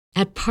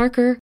At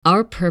Parker,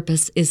 our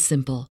purpose is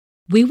simple.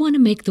 We want to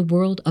make the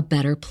world a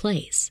better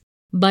place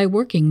by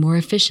working more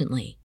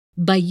efficiently,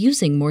 by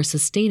using more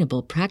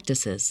sustainable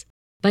practices,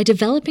 by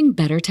developing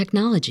better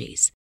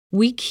technologies.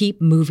 We keep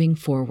moving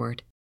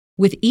forward.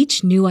 With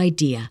each new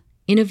idea,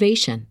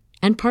 innovation,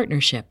 and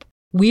partnership,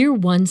 we're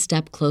one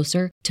step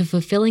closer to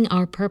fulfilling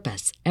our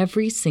purpose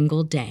every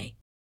single day.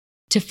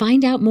 To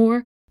find out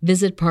more,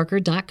 visit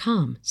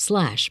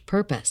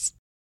parker.com/purpose.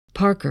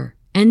 Parker,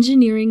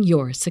 engineering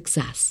your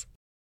success.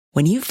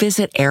 When you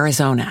visit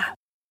Arizona,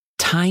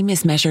 time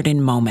is measured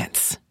in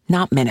moments,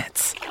 not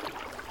minutes.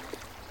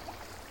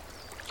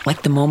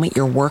 Like the moment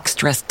your work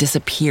stress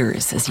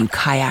disappears as you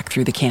kayak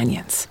through the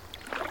canyons.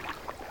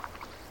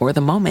 Or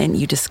the moment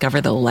you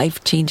discover the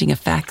life-changing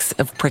effects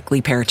of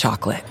prickly pear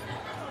chocolate.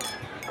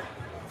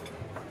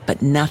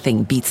 But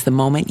nothing beats the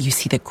moment you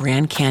see the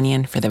Grand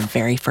Canyon for the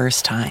very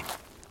first time.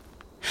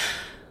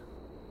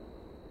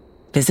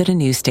 Visit a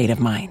new state of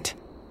mind.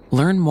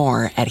 Learn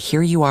more at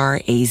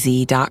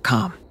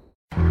hereyouareaz.com.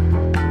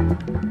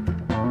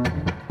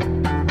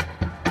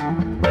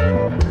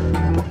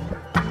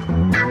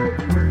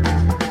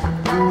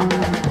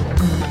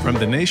 From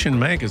The Nation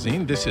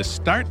magazine, this is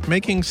Start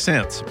Making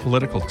Sense,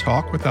 political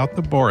talk without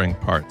the boring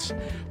parts.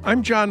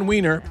 I'm John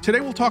Wiener. Today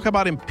we'll talk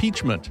about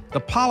impeachment. The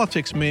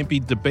politics may be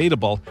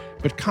debatable,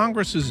 but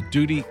Congress's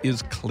duty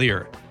is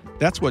clear.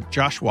 That's what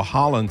Joshua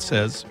Holland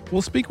says.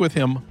 We'll speak with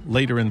him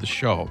later in the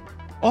show.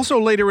 Also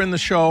later in the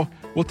show,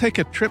 we'll take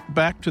a trip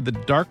back to the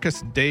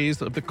darkest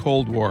days of the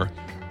Cold War,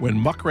 when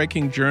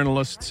muckraking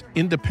journalists,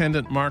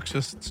 independent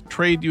Marxists,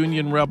 trade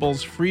union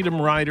rebels, freedom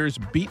riders,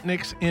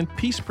 beatniks, and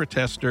peace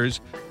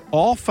protesters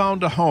all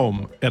found a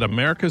home at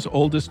America's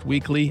oldest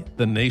weekly,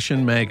 The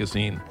Nation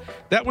magazine.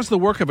 That was the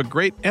work of a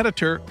great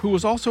editor who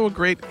was also a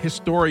great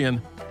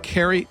historian,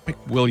 Carey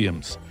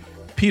McWilliams.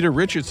 Peter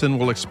Richardson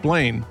will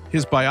explain.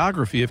 His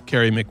biography of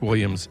Carey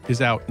McWilliams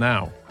is out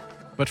now.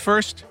 But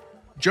first,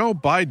 Joe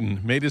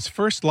Biden made his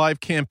first live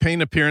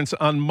campaign appearance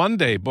on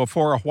Monday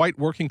before a white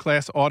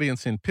working-class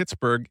audience in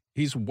Pittsburgh.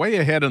 He's way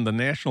ahead in the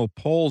national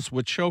polls,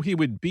 which show he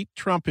would beat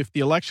Trump if the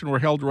election were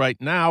held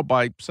right now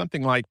by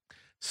something like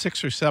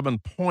 6 or 7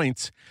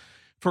 points.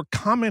 For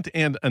comment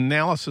and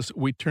analysis,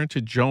 we turn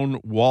to Joan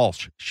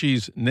Walsh.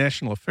 She's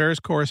national affairs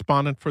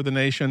correspondent for The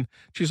Nation.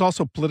 She's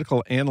also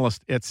political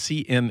analyst at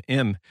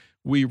CNN.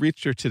 We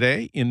reached her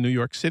today in New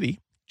York City.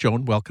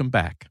 Joan, welcome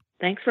back.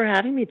 Thanks for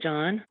having me,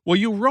 John. Well,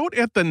 you wrote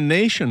at The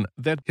Nation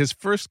that his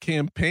first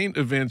campaign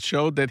event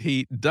showed that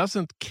he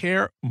doesn't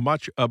care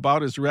much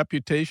about his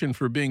reputation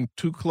for being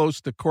too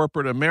close to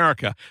corporate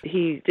America.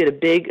 He did a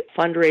big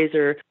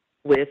fundraiser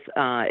with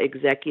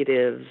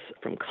executives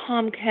from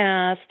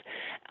Comcast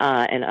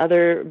and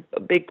other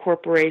big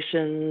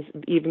corporations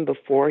even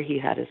before he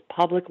had his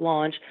public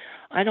launch.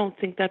 I don't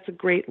think that's a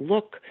great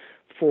look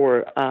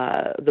for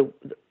the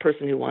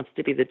person who wants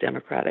to be the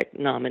Democratic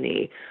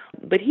nominee,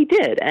 but he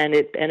did, and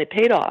it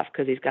paid off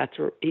because he got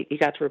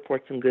to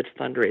report some good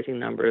fundraising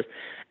numbers,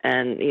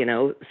 and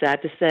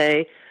sad to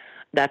say,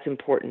 that's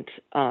important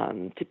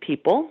to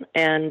people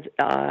and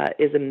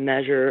is a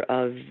measure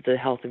of the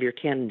health of your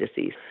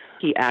candidacy.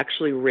 He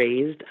actually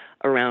raised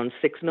around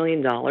 $6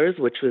 million,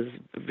 which was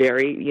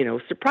very,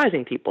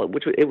 surprising people.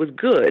 It was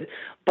good,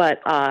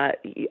 but has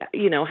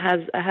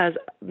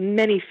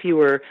many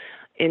fewer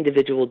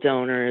individual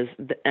donors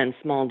and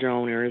small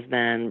donors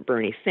than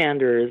Bernie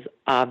Sanders,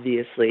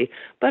 obviously,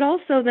 but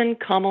also than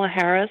Kamala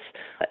Harris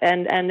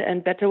and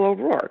Beto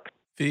O'Rourke.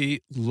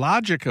 The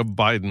logic of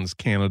Biden's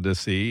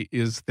candidacy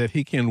is that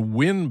he can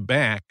win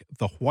back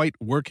the white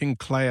working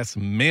class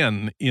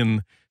men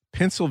in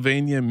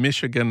Pennsylvania,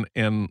 Michigan,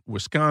 and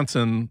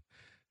Wisconsin,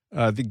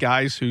 the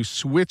guys who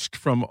switched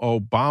from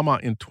Obama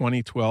in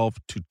 2012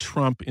 to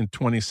Trump in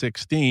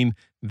 2016.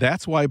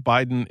 That's why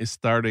Biden is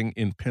starting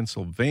in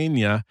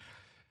Pennsylvania.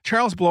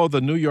 Charles Blow,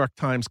 the New York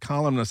Times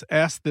columnist,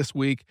 asked this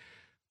week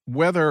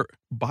whether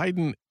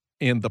Biden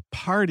and the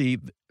party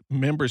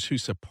members who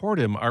support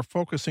him are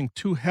focusing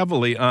too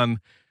heavily on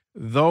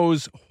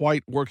those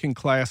white working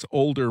class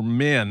older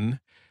men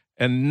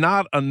and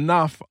not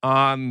enough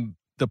on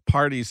the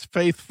party's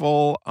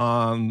faithful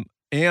and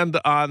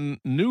on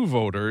new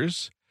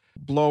voters.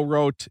 Blow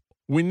wrote,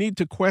 "We need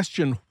to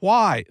question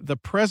why the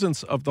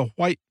presence of the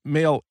white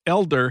male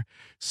elder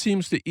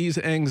seems to ease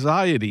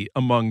anxiety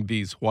among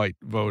these white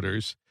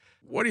voters."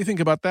 What do you think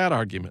about that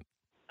argument?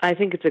 I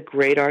think it's a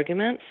great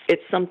argument.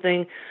 It's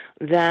something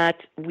that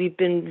we've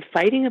been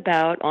fighting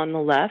about on the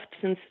left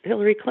since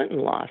Hillary Clinton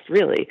lost,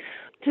 really.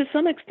 To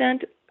some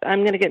extent, I'm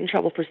going to get in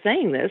trouble for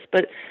saying this,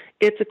 but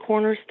it's a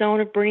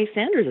cornerstone of Bernie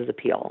Sanders'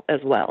 appeal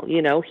as well.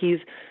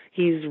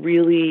 He's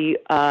really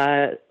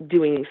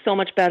doing so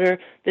much better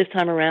this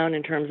time around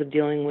in terms of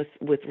dealing with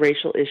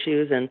racial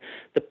issues and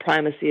the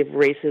primacy of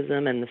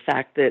racism and the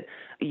fact that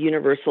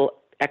universal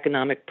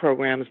economic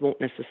programs won't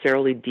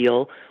necessarily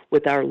deal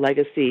with our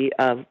legacy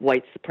of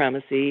white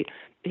supremacy.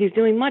 He's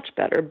doing much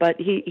better, but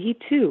he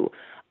too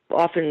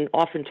often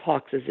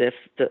talks as if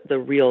the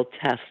real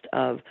test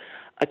of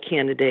a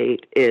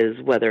candidate is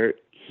whether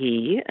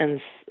he,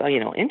 and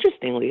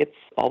interestingly, it's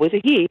always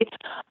a he,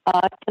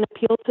 can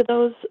appeal to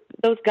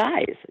those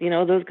guys.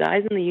 Those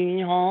guys in the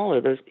Union Hall,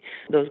 or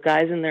those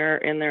guys in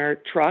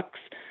their trucks.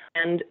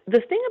 And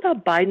the thing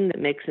about Biden that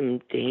makes him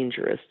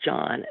dangerous,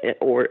 John,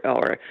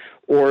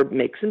 or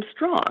makes him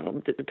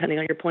strong, depending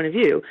on your point of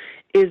view,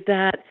 is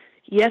that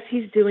yes,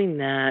 he's doing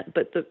that,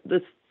 but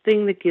the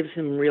thing that gives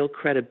him real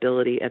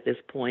credibility at this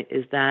point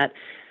is that,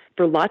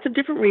 for lots of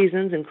different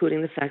reasons,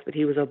 including the fact that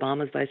he was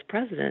Obama's vice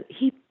president,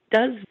 he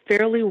does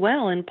fairly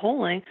well in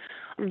polling,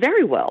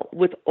 very well,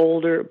 with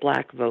older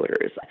black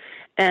voters.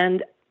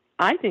 And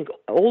I think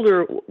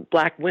older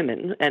black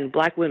women, and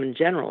black women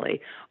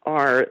generally,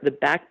 are the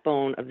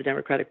backbone of the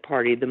Democratic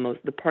Party,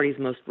 the party's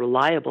most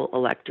reliable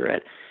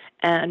electorate.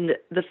 And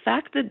the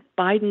fact that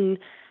Biden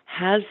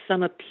has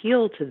some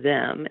appeal to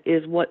them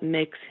is what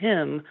makes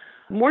him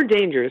more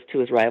dangerous to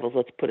his rivals,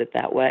 let's put it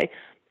that way.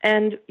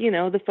 And,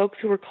 the folks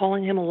who are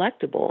calling him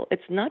electable,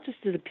 it's not just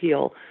his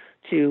appeal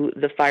to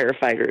the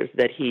firefighters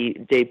that he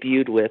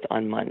debuted with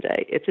on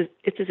Monday. It's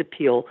his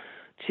appeal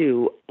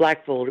to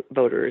black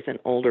voters and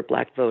older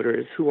black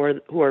voters who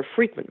are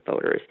frequent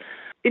voters.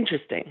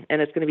 Interesting,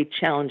 and it's going to be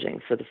challenging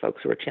for the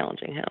folks who are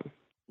challenging him.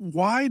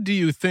 Why do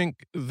you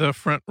think the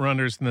front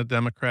runners in the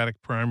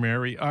Democratic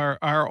primary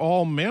are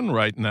all men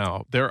right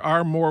now? There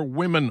are more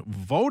women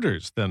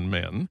voters than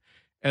men,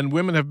 and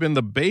women have been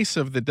the base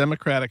of the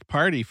Democratic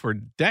Party for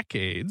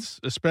decades,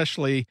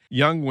 especially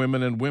young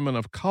women and women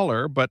of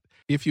color. But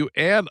if you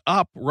add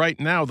up right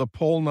now the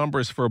poll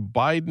numbers for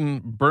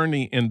Biden,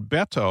 Bernie, and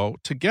Beto,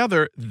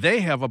 together they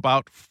have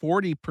about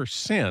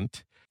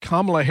 40%.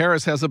 Kamala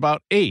Harris has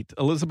about 8%.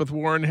 Elizabeth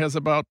Warren has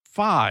about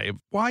 5%.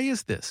 Why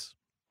is this?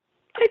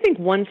 I think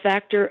one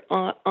factor,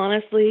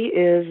 honestly,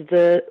 is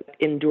the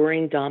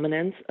enduring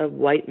dominance of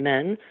white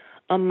men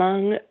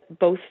among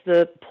both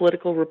the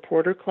political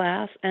reporter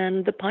class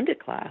and the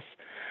pundit class.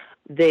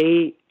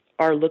 They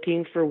are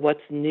looking for what's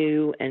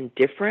new and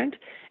different.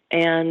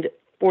 And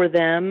for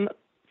them,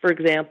 for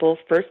example,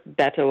 first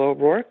Beto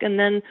O'Rourke and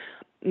then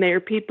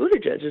Mayor Pete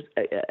Buttigieg,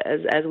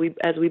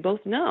 as we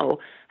both know,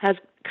 has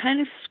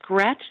kind of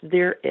scratched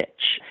their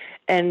itch.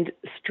 And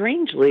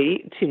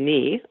strangely, to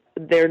me,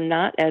 they're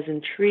not as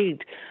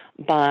intrigued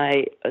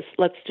by,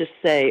 let's just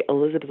say,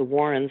 Elizabeth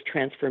Warren's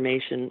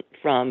transformation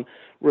from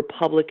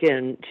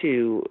Republican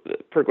to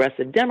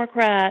progressive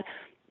Democrat,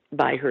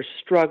 by her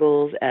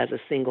struggles as a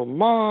single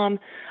mom,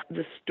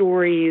 the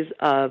stories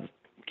of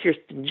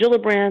Kirsten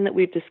Gillibrand that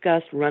we've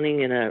discussed, running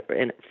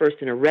first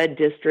in a red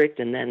district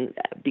and then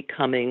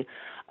becoming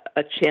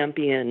a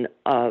champion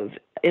of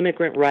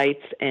immigrant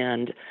rights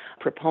and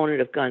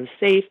proponent of gun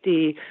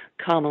safety,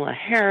 Kamala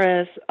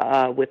Harris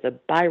with a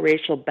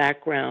biracial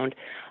background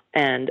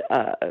and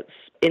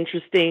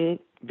interesting,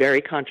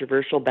 very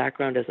controversial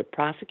background as a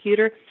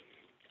prosecutor.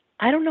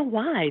 I don't know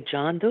why,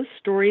 John. Those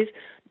stories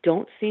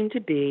don't seem to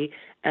be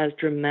as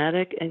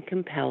dramatic and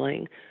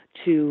compelling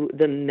to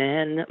the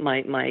men,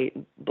 my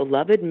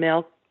beloved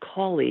male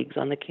colleagues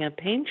on the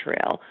campaign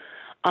trail,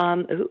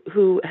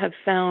 who have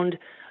found,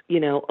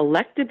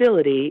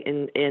 electability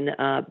in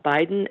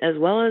Biden as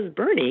well as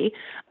Bernie,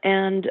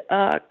 and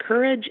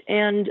courage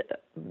and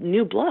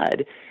new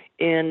blood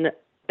in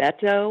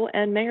Beto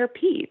and Mayor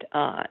Pete.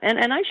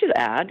 And I should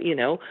add,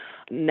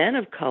 men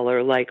of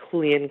color like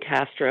Julian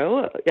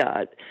Castro,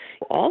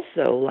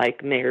 also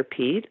like Mayor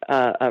Pete,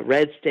 a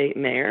red state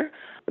mayor,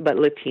 but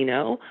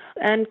Latino,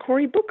 and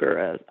Cory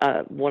Booker,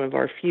 one of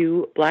our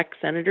few black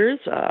senators,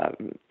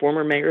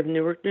 former mayor of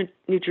Newark,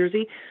 New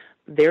Jersey.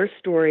 Their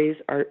stories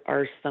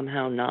are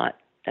somehow not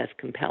as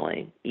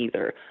compelling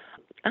either.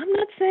 I'm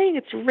not saying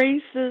it's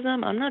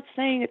racism. I'm not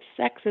saying it's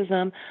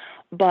sexism,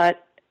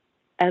 but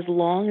as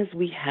long as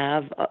we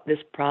have this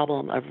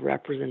problem of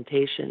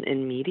representation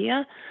in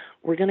media,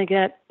 we're going to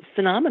get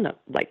phenomena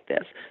like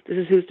this. This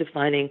is who's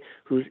defining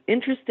who's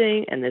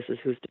interesting, and this is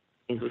who's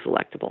defining who's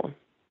electable.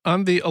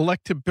 On the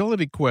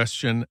electability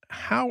question,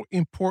 how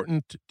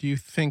important do you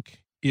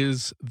think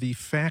is the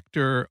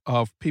factor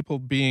of people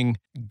being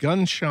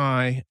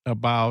gun-shy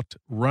about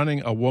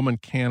running a woman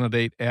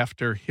candidate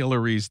after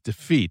Hillary's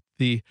defeat?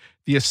 The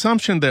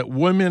assumption that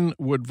women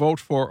would vote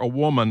for a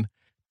woman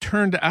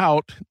turned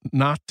out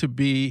not to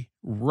be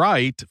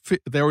right.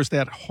 There was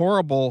that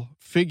horrible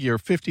figure,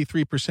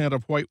 53%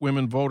 of white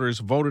women voters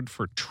voted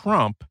for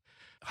Trump.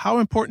 How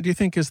important do you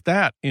think is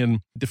that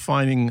in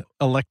defining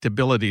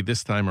electability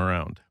this time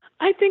around?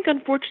 I think,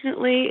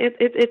 unfortunately,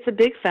 it's a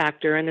big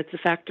factor, and it's a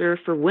factor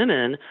for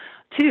women,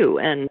 too.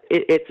 And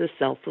it's a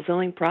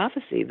self-fulfilling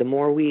prophecy. The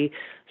more we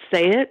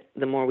say it,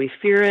 the more we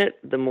fear it,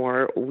 the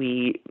more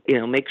we,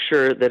 make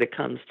sure that it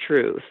comes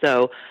true.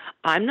 So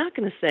I'm not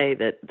going to say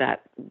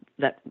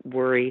that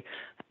worry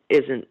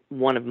isn't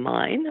one of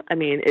mine. I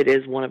mean, it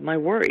is one of my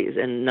worries,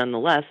 and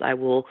nonetheless, I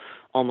will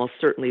almost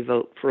certainly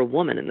vote for a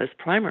woman in this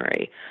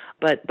primary.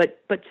 But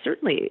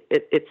certainly,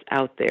 it's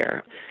out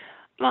there.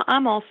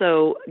 I'm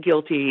also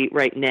guilty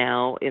right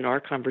now in our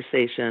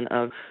conversation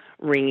of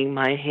wringing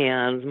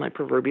my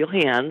proverbial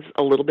hands,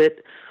 a little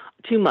bit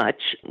too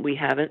much. We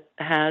haven't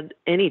had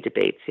any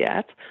debates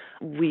yet.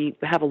 We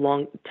have a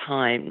long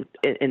time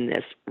in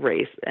this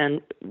race,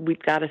 and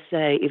we've got to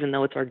say, even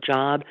though it's our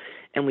job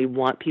and we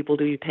want people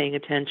to be paying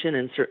attention,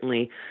 and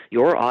certainly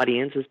your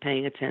audience is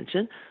paying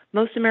attention,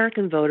 most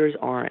American voters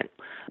aren't.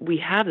 We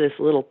have this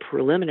little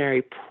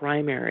preliminary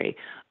primary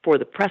for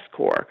the press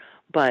corps,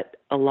 but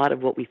a lot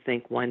of what we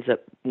think winds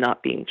up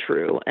not being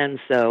true. And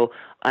so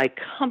I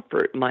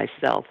comfort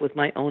myself with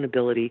my own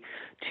ability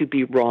to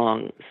be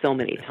wrong so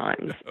many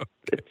times.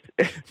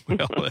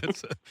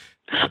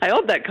 I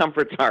hope that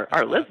comforts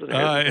our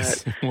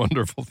listeners. It's a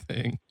wonderful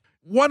thing.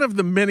 One of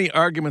the many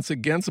arguments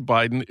against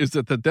Biden is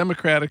that the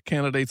Democratic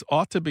candidates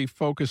ought to be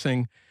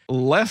focusing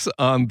less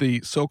on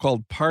the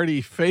so-called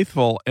party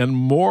faithful and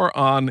more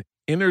on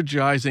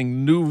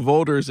energizing new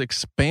voters,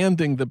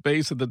 expanding the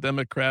base of the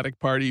Democratic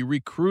Party,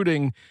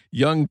 recruiting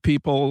young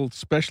people,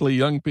 especially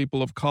young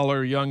people of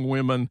color, young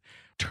women.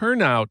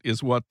 Turnout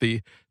is what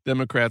the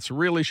Democrats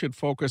really should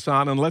focus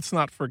on. And let's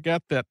not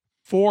forget that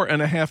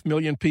 4.5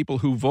 million people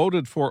who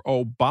voted for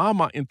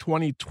Obama in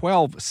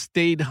 2012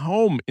 stayed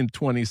home in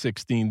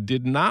 2016,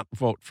 did not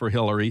vote for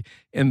Hillary.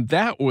 And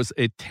that was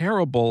a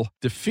terrible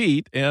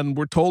defeat. And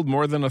we're told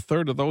more than a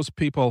third of those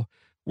people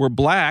were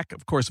black.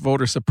 Of course,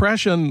 voter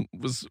suppression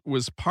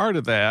was part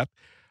of that.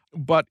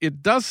 But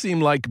it does seem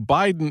like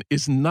Biden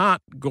is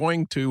not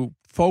going to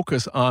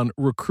focus on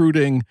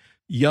recruiting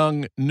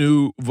young,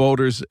 new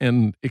voters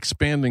and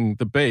expanding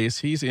the base.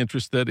 He's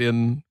interested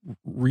in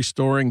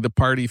restoring the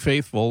party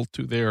faithful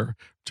to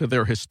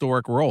their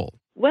historic role.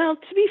 Well,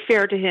 to be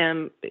fair to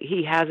him,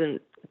 he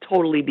hasn't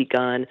totally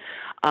begun.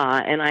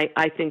 And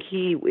I think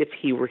he, if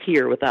he were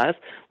here with us,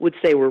 would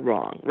say we're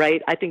wrong,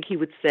 right? I think he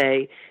would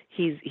say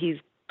he's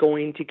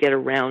going to get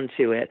around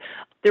to it.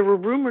 There were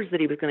rumors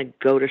that he was going to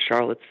go to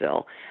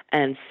Charlottesville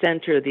and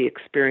center the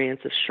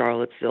experience of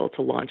Charlottesville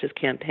to launch his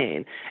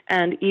campaign.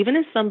 And even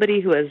as somebody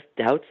who has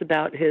doubts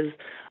about his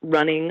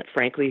running,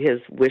 frankly, has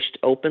wished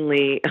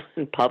openly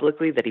and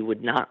publicly that he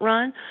would not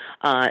run,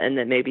 and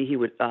that maybe he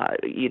would,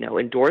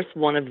 endorse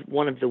one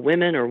of the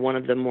women or one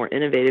of the more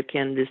innovative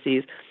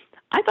candidacies.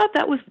 I thought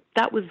that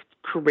was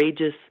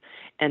courageous.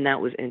 And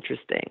that was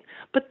interesting.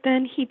 But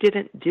then he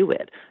didn't do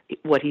it.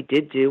 What he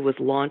did do was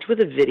launch with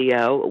a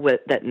video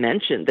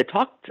that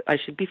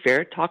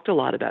talked a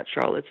lot about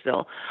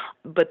Charlottesville.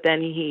 But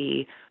then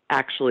he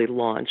actually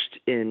launched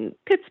in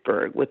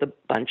Pittsburgh with a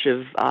bunch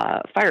of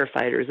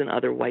firefighters and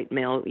other white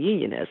male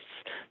unionists,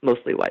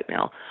 mostly white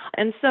male.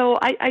 And so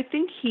I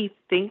think he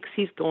thinks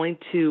he's going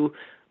to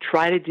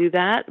try to do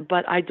that,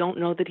 but I don't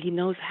know that he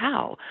knows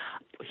how.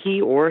 He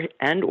or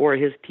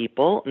his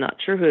people, not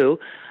sure who,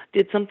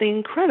 did something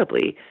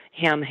incredibly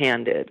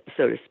ham-handed,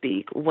 so to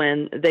speak,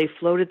 when they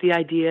floated the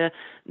idea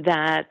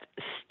that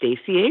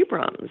Stacey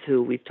Abrams,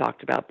 who we've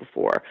talked about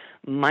before,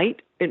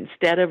 might,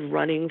 instead of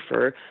running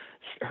for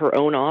her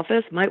own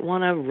office, might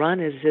want to run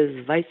as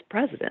his vice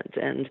president.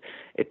 And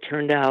it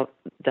turned out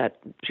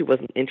that she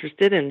wasn't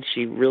interested, and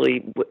she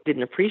really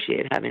didn't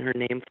appreciate having her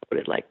name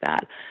floated like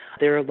that.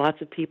 There are lots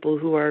of people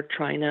who are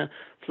trying to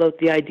float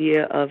the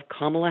idea of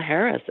Kamala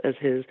Harris as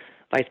his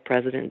vice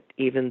president,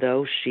 even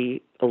though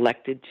she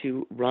elected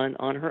to run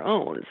on her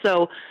own.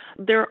 So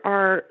there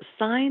are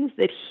signs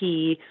that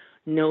he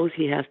knows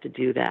he has to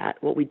do that.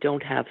 What we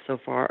don't have so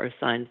far are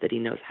signs that he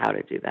knows how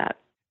to do that.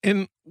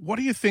 And what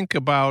do you think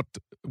about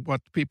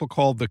what people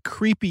call the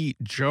creepy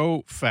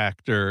Joe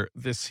factor,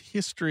 this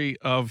history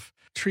of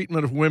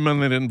treatment of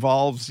women that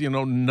involves,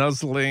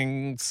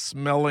 nuzzling,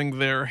 smelling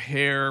their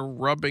hair,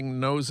 rubbing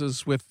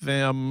noses with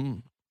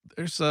them?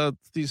 There's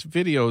these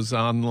videos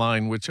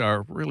online which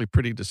are really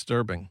pretty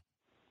disturbing.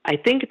 I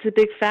think it's a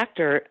big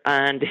factor,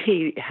 and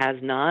he has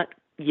not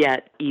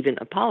yet even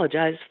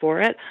apologized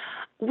for it.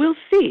 We'll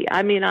see.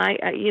 I mean,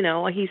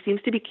 he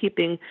seems to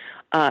be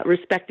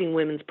respecting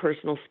women's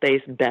personal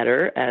space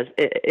better as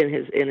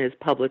in his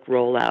public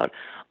rollout.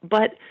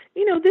 But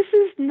this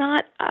is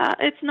not.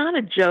 It's not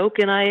a joke,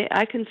 and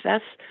I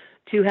confess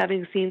to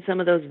having seen some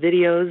of those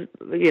videos,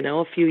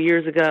 a few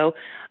years ago,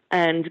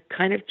 and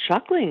kind of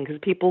chuckling because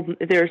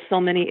there are so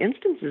many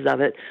instances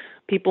of it.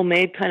 People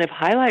made kind of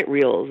highlight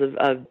reels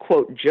of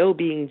quote, Joe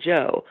being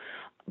Joe.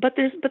 But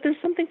there's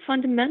something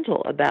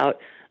fundamental about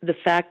the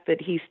fact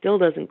that he still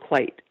doesn't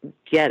quite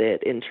get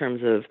it in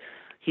terms of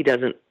he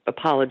doesn't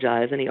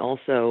apologize. And he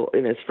also,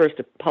 in his first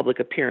public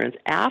appearance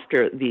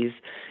after these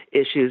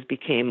issues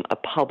became a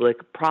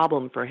public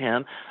problem for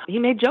him, he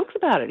made jokes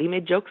about it. He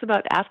made jokes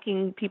about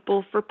asking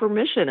people for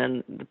permission,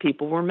 and the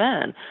people were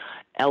men.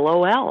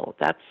 LOL.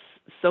 That's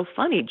so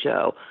funny,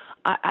 Joe.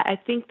 I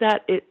think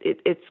that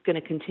it's going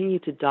to continue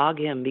to dog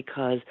him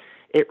because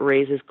it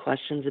raises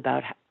questions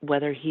about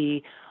whether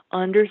he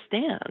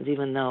understands,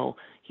 even though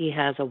he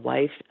has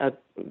a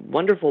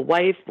wonderful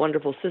wife,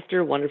 wonderful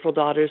sister, wonderful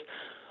daughters.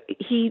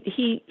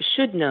 He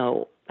should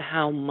know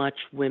how much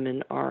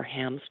women are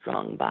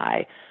hamstrung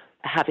by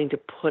having to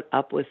put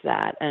up with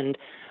that and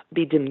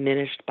be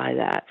diminished by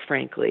that,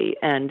 frankly,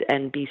 and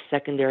be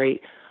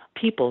secondary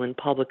people in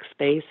public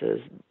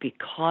spaces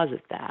because of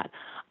that.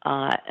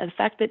 And the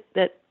fact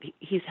that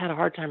he's had a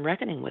hard time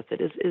reckoning with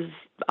it is,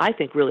 I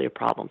think, really a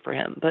problem for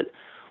him. But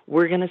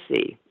we're going to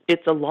see.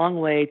 It's a long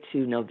way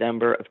to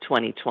November of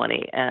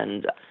 2020,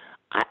 and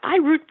I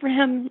root for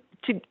him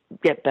to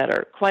get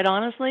better, quite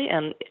honestly.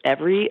 And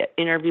every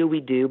interview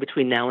we do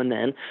between now and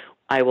then,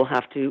 I will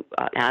have to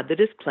add the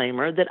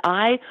disclaimer that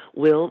I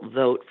will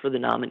vote for the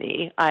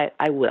nominee.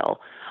 I will.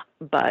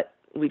 But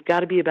we've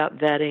got to be about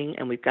vetting,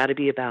 and we've got to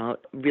be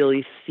about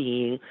really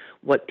seeing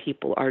what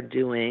people are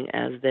doing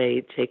as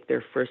they take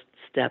their first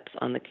steps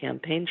on the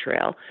campaign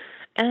trail.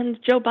 And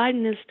Joe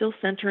Biden is still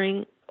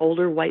centering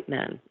older white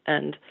men,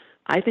 and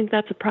I think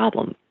that's a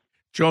problem.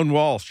 Joan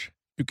Walsh,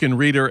 you can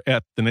read her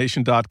at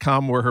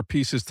thenation.com, where her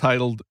piece is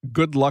titled,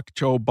 "Good Luck,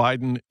 Joe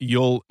Biden,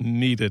 You'll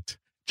Need It."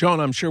 Joan,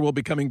 I'm sure we'll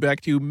be coming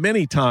back to you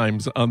many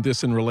times on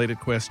this and related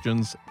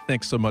questions.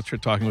 Thanks so much for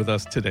talking with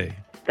us today.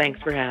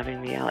 Thanks for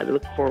having me, Al. I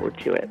look forward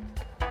to it.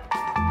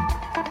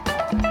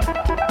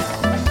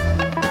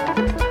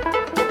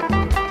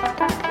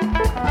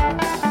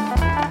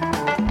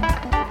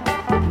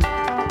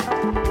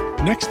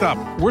 Next up,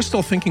 we're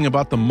still thinking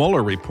about the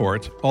Mueller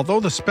report. Although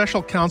the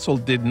special counsel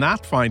did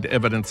not find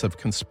evidence of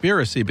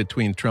conspiracy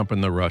between Trump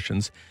and the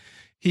Russians,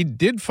 he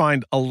did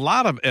find a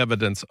lot of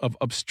evidence of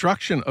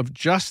obstruction of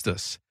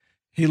justice.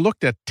 He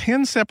looked at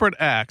 10 separate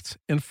acts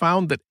and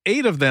found that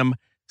 8 of them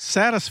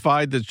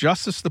satisfied the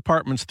Justice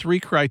Department's 3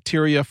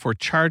 criteria for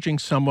charging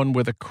someone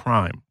with a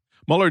crime.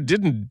 Mueller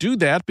didn't do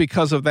that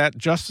because of that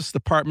Justice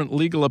Department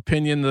legal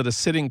opinion that a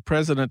sitting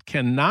president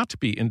cannot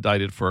be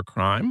indicted for a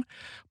crime.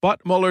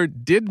 But Mueller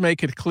did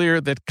make it clear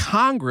that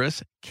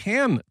Congress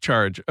can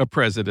charge a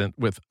president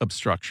with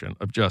obstruction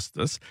of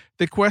justice.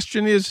 The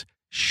question is,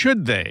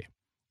 should they?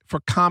 For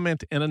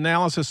comment and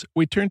analysis,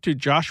 we turn to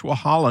Joshua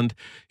Holland.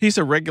 He's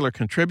a regular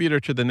contributor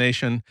to The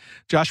Nation.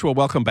 Joshua,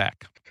 welcome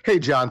back. Hey,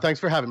 John. Thanks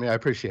for having me. I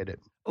appreciate it.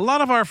 A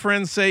lot of our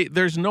friends say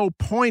there's no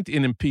point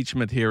in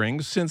impeachment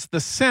hearings since the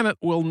Senate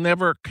will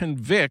never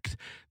convict.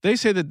 They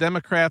say the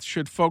Democrats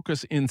should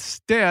focus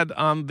instead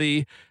on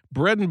the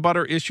bread and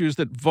butter issues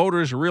that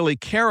voters really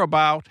care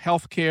about: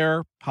 health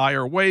care,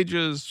 higher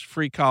wages,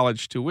 free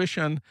college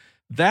tuition.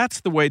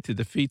 That's the way to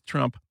defeat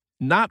Trump,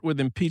 not with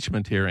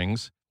impeachment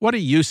hearings. What do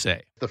you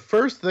say? The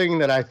first thing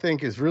that I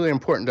think is really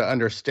important to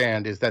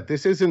understand is that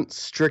this isn't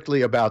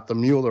strictly about the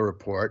Mueller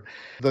report.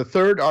 The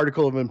third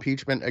article of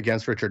impeachment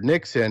against Richard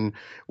Nixon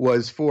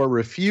was for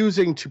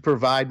refusing to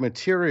provide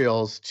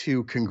materials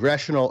to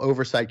congressional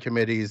oversight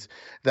committees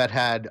that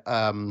had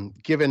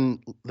given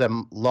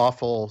them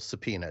lawful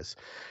subpoenas.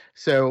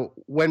 So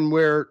when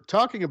we're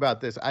talking about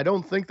this, I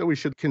don't think that we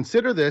should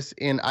consider this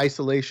in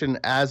isolation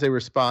as a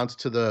response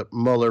to the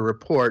Mueller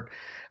report.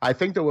 I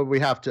think that what we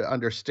have to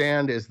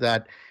understand is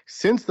that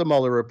since the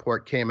Mueller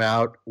report came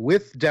out,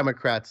 with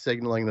Democrats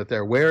signaling that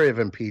they're wary of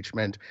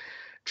impeachment,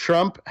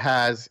 Trump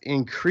has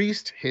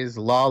increased his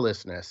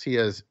lawlessness. He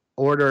has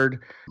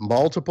ordered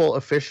multiple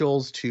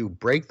officials to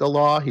break the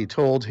law. He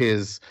told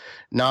his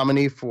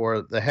nominee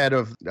for the head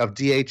of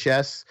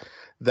DHS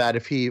that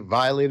if he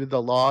violated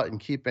the law in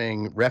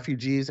keeping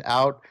refugees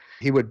out,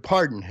 he would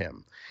pardon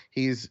him.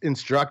 He's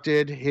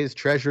instructed his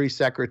Treasury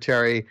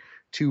Secretary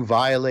to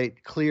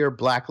violate clear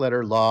black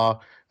letter law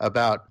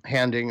about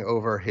handing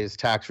over his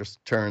tax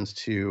returns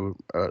to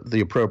the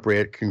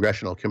appropriate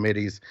congressional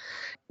committees.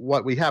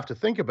 What we have to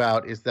think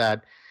about is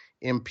that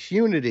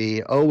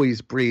impunity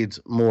always breeds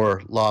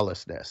more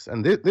lawlessness.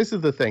 And this is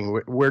the thing.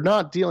 We're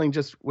not dealing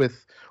just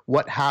with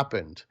what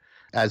happened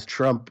as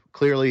Trump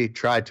clearly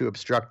tried to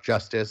obstruct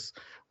justice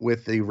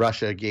with the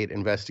Russiagate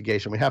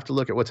investigation. We have to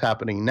look at what's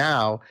happening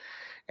now.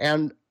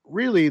 And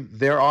really,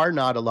 there are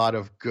not a lot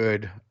of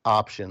good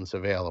options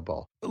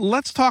available.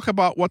 Let's talk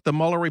about what the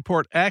Mueller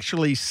report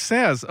actually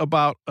says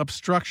about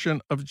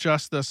obstruction of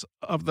justice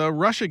of the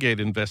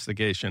Russiagate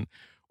investigation.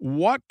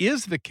 What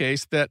is the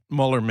case that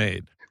Mueller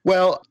made?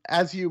 Well,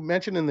 as you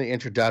mentioned in the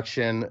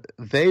introduction,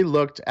 they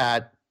looked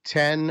at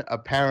 10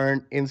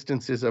 apparent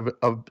instances of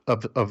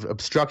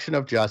obstruction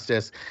of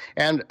justice.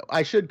 And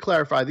I should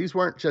clarify, these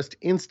weren't just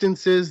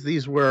instances,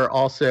 these were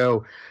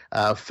also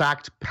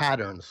fact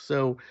patterns.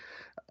 So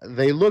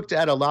they looked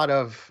at a lot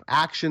of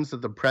actions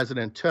that the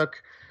president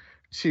took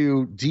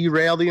to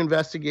derail the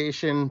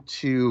investigation,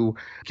 to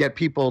get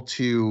people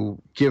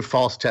to give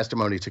false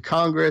testimony to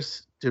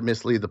Congress, to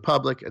mislead the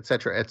public, et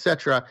cetera, et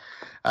cetera.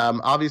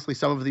 Obviously,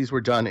 some of these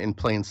were done in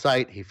plain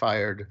sight. He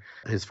fired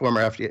his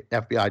former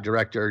FBI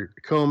director,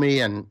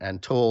 Comey,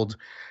 and told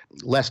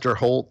Lester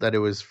Holt that it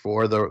was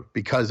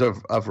because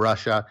of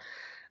Russia.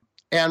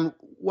 And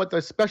what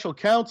the special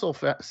counsel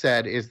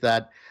said is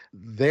that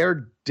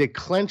their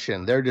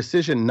declension, their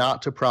decision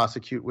not to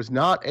prosecute, was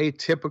not a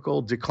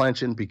typical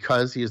declension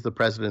because he is the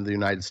president of the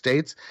United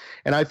States.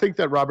 And I think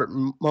that Robert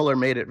Mueller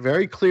made it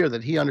very clear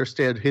that he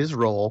understood his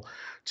role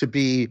to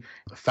be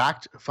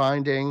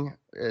fact-finding,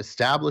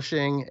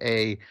 establishing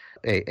a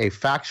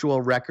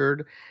factual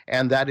record,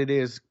 and that it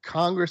is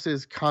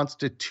Congress's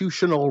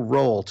constitutional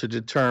role to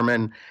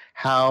determine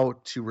how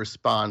to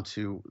respond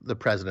to the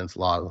president's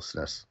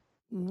lawlessness.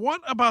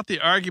 What about the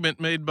argument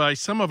made by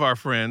some of our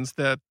friends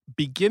that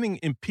beginning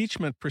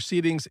impeachment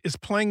proceedings is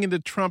playing into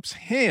Trump's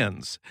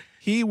hands?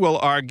 He will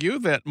argue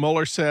that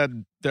Mueller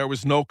said there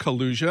was no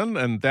collusion,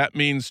 and that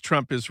means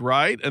Trump is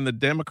right, and the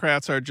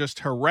Democrats are just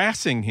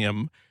harassing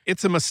him.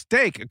 It's a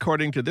mistake,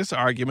 according to this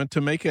argument, to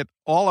make it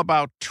all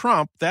about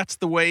Trump. That's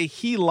the way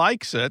he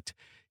likes it.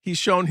 He's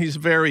shown he's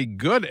very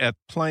good at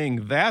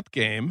playing that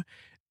game,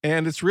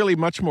 and it's really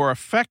much more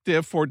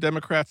effective for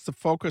Democrats to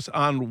focus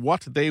on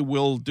what they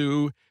will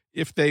do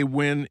if they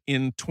win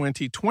in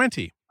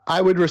 2020. I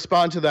would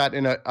respond to that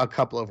in a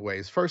couple of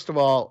ways. First of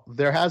all,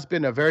 there has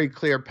been a very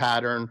clear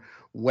pattern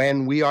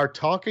when we are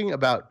talking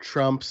about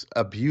Trump's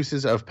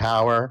abuses of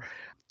power.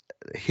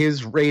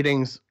 His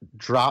ratings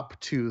drop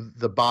to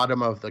the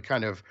bottom of the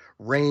kind of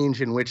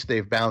range in which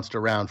they've bounced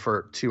around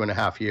for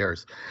 2.5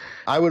 years.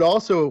 I would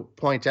also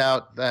point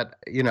out that,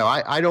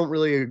 I don't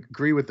really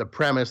agree with the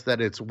premise that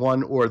it's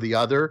one or the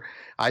other.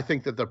 I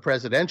think that the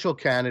presidential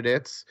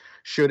candidates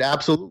should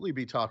absolutely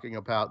be talking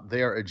about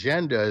their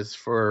agendas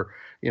for,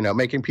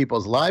 making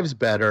people's lives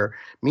better.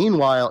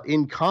 Meanwhile,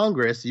 in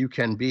Congress, you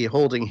can be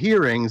holding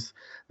hearings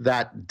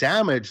that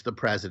damage the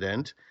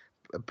president,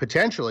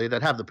 potentially,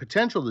 that have the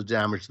potential to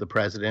damage the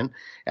president.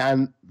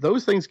 And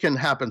those things can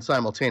happen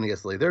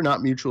simultaneously. They're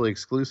not mutually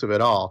exclusive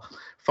at all.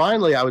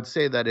 Finally, I would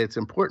say that it's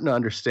important to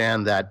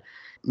understand that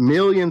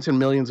millions and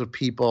millions of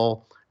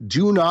people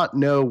do not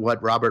know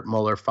what Robert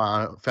Mueller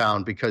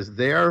found because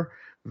they're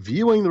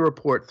viewing the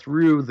report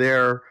through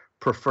their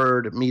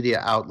preferred media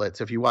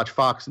outlets. If you watch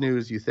Fox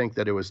News, you think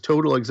that it was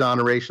total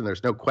exoneration.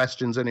 There's no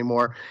questions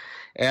anymore.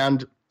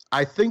 And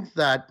I think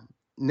that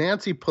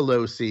Nancy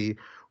Pelosi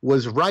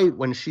was right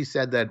when she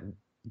said that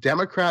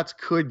Democrats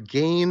could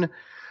gain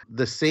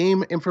the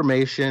same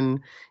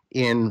information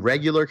in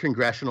regular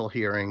congressional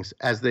hearings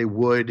as they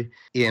would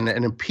in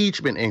an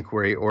impeachment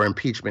inquiry or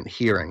impeachment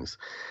hearings.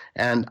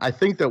 And I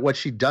think that what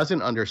she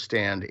doesn't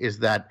understand is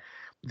that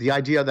the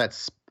idea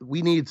that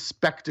we need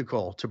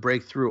spectacle to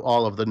break through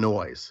all of the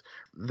noise.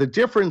 The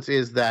difference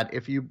is that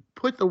if you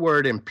put the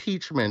word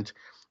impeachment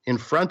in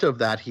front of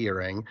that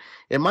hearing,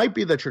 it might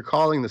be that you're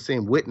calling the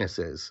same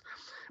witnesses.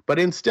 But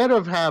instead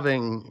of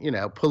having,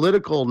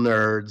 political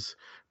nerds,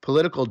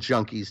 political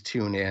junkies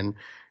tune in,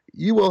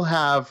 you will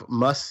have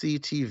must-see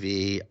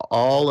TV.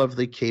 All of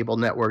the cable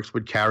networks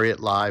would carry it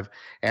live,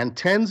 and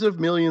tens of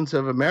millions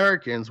of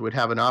Americans would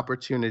have an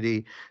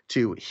opportunity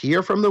to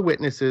hear from the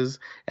witnesses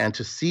and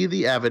to see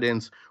the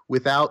evidence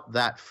without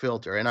that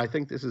filter. And I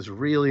think this is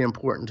really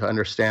important to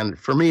understand.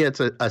 For me, it's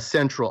a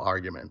central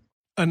argument.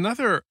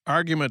 Another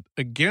argument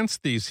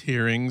against these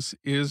hearings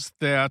is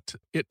that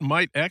it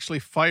might actually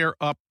fire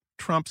up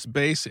Trump's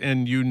base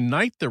and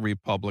unite the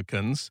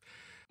Republicans.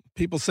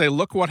 People say,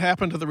 look what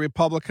happened to the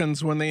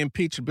Republicans when they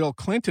impeached Bill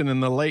Clinton in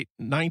the late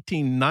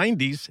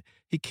 1990s.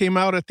 He came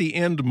out at the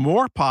end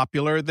more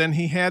popular than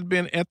he had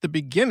been at the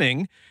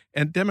beginning,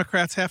 and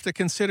Democrats have to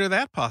consider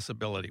that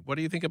possibility. What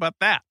do you think about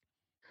that?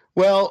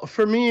 Well,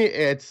 for me,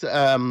 it's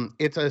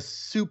a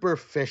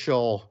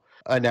superficial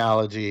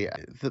analogy.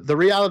 The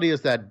reality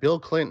is that Bill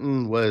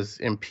Clinton was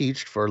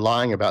impeached for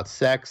lying about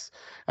sex.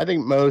 I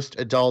think most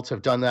adults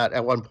have done that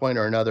at one point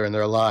or another in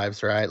their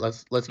lives, right?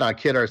 Let's not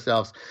kid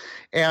ourselves.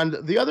 And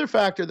the other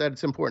factor that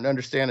it's important to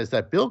understand is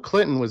that Bill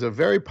Clinton was a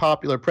very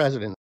popular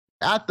president.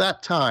 At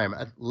that time,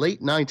 at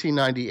late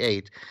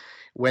 1998,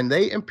 when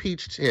they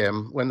impeached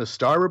him, when the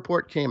Starr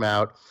report came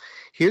out,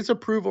 his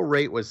approval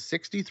rate was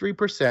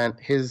 63%.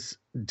 His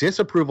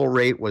disapproval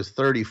rate was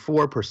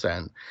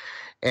 34%.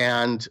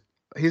 And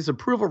his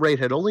approval rate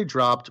had only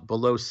dropped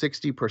below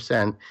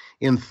 60%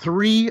 in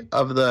 3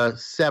 of the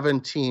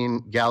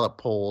 17 Gallup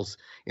polls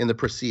in the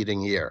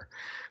preceding year.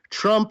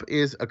 Trump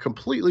is a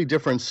completely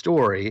different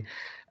story,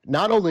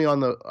 not only on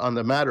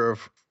the matter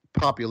of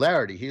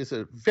popularity. He is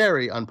a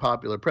very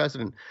unpopular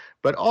president,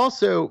 but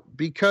also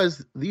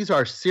because these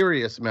are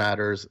serious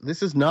matters.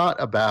 This is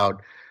not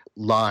about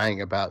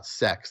lying about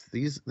sex.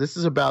 This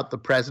is about the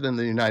president of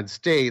the United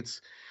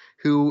States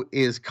who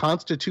is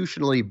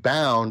constitutionally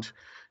bound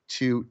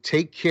to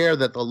take care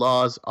that the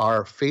laws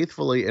are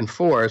faithfully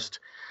enforced,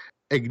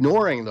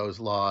 ignoring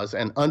those laws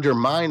and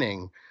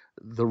undermining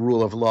the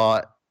rule of law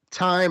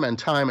time and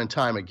time and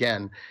time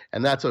again.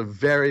 And that's a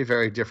very,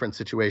 very different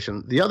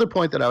situation. The other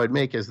point that I would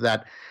make is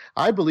that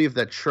I believe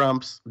that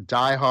Trump's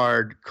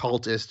diehard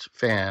cultist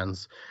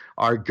fans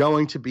are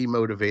going to be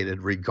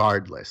motivated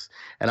regardless.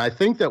 And I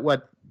think that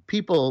what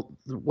people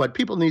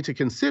need to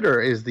consider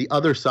is the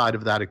other side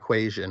of that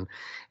equation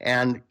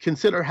and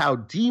consider how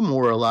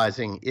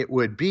demoralizing it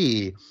would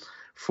be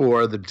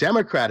for the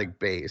Democratic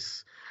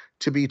base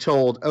to be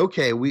told,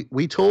 okay,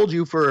 we told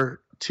you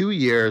for 2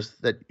 years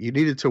that you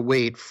needed to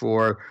wait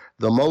for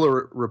the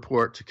Mueller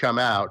report to come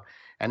out.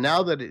 And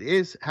now that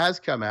it has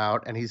come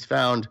out and he's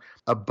found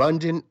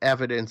abundant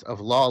evidence of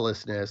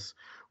lawlessness,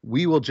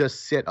 we will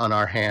just sit on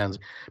our hands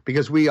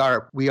because we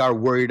are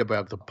worried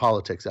about the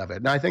politics of it.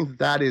 And I think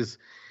that is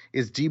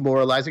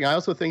demoralizing. I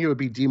also think it would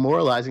be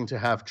demoralizing to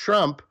have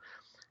Trump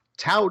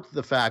tout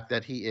the fact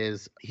that he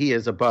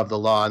is above the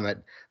law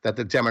and that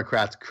the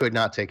Democrats could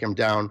not take him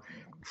down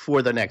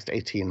for the next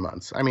 18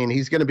 months. I mean,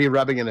 he's going to be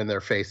rubbing it in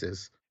their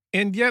faces.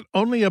 And yet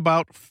only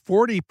about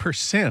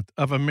 40%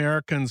 of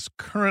Americans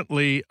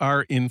currently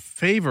are in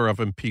favor of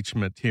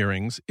impeachment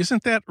hearings.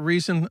 Isn't that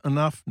reason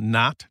enough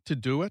not to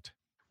do it?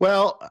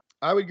 Well,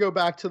 I would go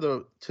back to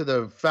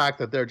the fact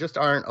that there just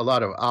aren't a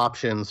lot of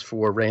options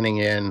for reining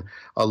in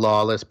a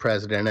lawless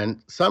president.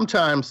 And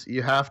sometimes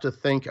you have to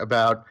think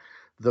about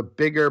the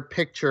bigger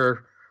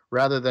picture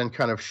rather than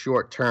kind of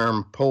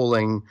short-term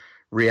polling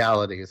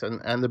realities.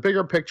 And the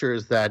bigger picture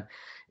is that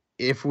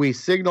if we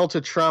signal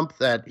to Trump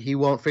that he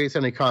won't face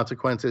any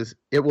consequences,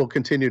 it will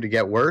continue to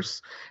get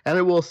worse. And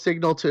it will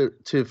signal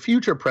to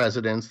future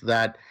presidents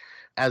that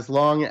as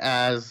long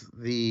as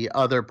the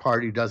other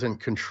party doesn't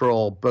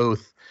control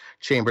both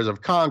chambers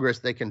of Congress,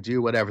 they can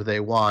do whatever they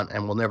want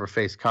and will never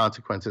face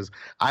consequences.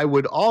 I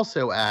would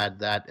also add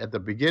that at the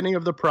beginning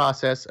of the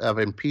process of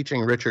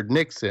impeaching Richard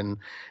Nixon,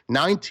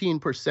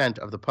 19%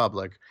 of the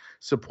public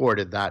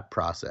supported that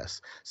process.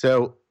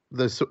 So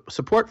the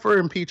support for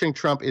impeaching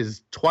Trump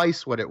is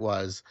twice what it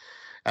was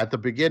at the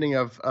beginning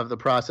of the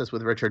process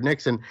with Richard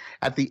Nixon.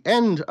 At the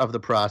end of the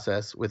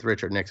process with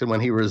Richard Nixon,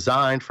 when he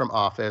resigned from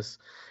office,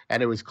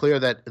 and it was clear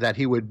that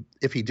he would,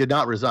 if he did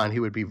not resign,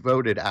 he would be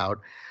voted out,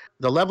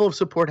 the level of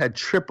support had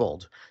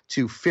tripled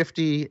to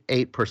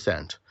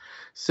 58%.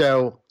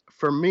 So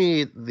for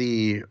me,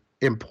 the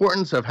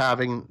importance of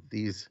having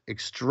these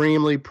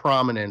extremely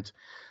prominent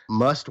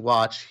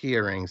must-watch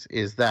hearings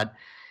is that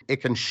it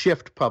can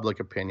shift public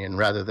opinion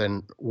rather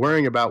than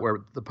worrying about where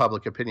the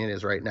public opinion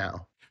is right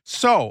now.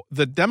 So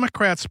the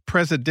Democrats'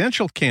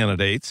 presidential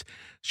candidates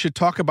should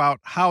talk about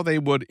how they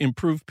would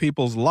improve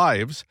people's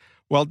lives,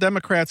 while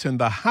Democrats in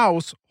the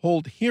House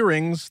hold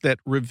hearings that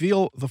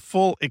reveal the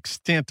full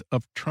extent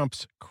of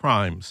Trump's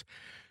crimes.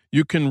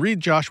 You can read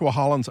Joshua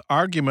Holland's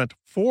argument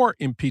for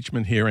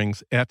impeachment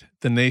hearings at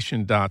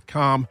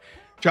thenation.com.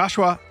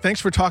 Joshua,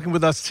 thanks for talking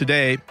with us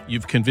today.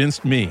 You've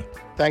convinced me.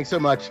 Thanks so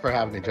much for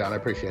having me, John. I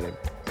appreciate it.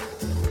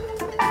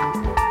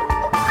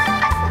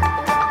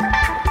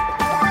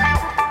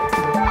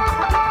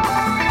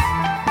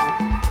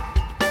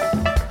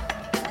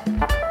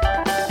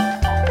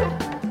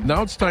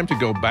 Now it's time to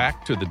go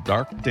back to the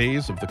dark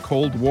days of the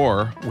Cold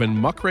War when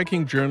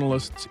muckraking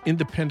journalists,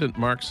 independent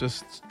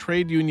Marxists,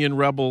 trade union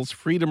rebels,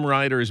 freedom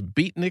riders,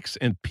 beatniks,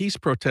 and peace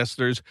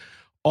protesters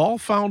all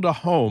found a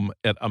home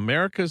at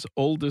America's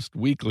oldest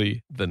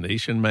weekly, The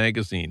Nation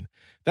magazine.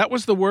 That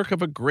was the work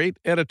of a great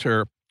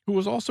editor who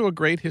was also a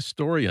great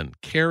historian,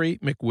 Cary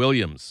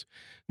McWilliams.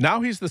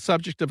 Now he's the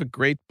subject of a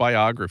great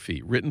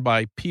biography written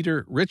by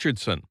Peter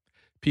Richardson.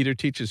 Peter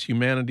teaches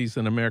humanities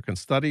and American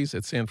studies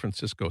at San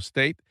Francisco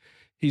State.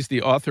 He's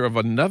the author of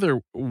another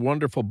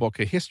wonderful book,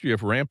 A History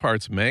of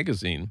Ramparts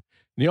magazine.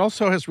 And he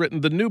also has written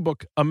the new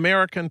book,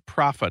 American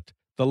Prophet,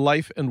 The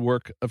Life and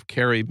Work of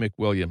Cary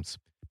McWilliams.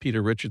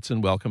 Peter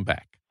Richardson, welcome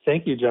back.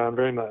 Thank you, John,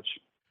 very much.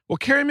 Well,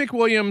 Cary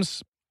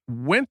McWilliams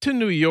went to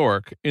New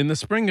York in the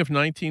spring of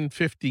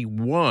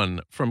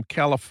 1951 from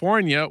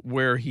California,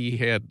 where he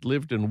had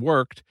lived and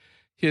worked.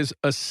 His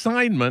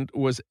assignment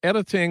was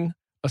editing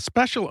a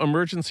special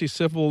emergency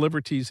civil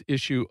liberties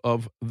issue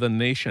of The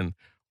Nation.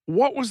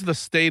 What was the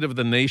state of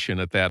The Nation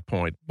at that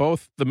point,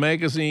 both the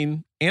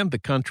magazine and the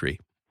country?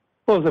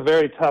 Well, it was a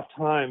very tough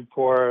time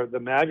for the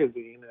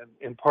magazine, and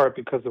in part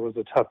because it was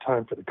a tough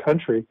time for the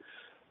country.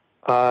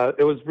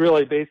 It was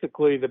really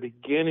basically the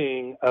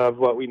beginning of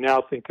what we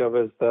now think of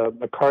as the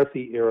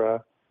McCarthy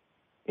era.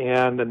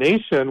 And The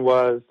Nation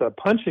was a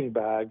punching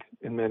bag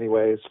in many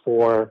ways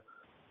for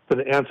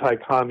the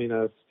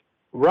anti-communist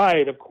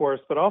right, of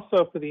course, but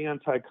also for the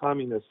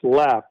anti-communist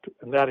left.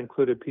 And that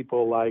included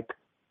people like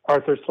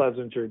Arthur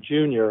Schlesinger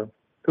Jr.,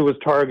 who was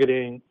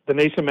targeting The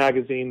Nation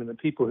magazine and the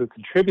people who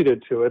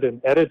contributed to it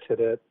and edited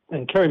it.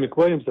 And Cary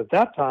McWilliams at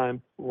that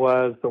time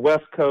was the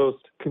West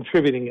Coast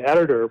contributing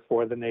editor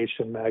for The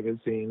Nation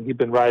magazine. He'd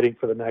been writing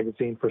for the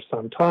magazine for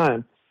some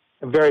time,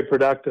 and very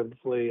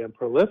productively and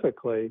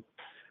prolifically.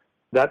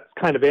 That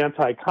kind of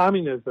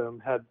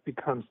anti-communism had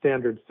become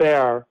standard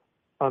fare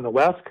on the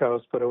West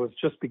Coast, but it was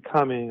just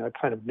becoming a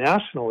kind of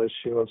national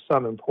issue of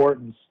some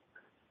importance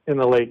in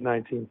the late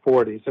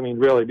 1940s. I mean,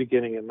 really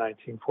beginning in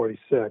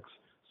 1946.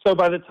 So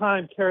by the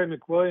time Cary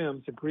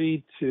McWilliams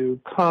agreed to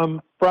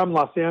come from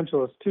Los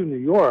Angeles to New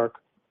York,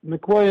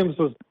 McWilliams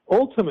was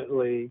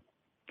ultimately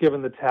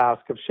given the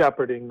task of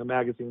shepherding the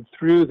magazine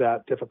through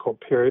that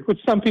difficult period, which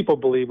some people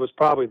believe was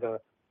probably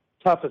the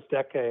toughest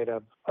decade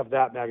of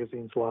that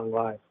magazine's long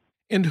life.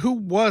 And who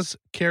was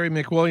Cary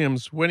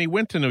McWilliams when he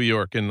went to New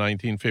York in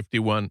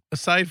 1951,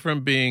 aside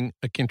from being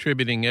a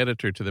contributing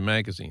editor to the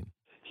magazine?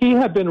 He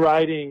had been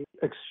writing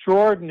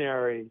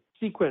extraordinary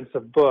sequence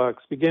of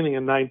books beginning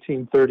in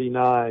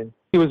 1939.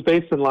 He was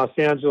based in Los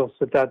Angeles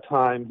at that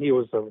time. He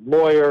was a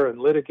lawyer and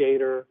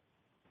litigator.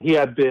 He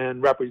had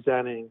been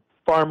representing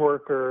farm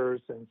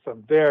workers in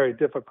some very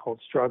difficult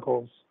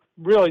struggles.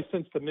 Really,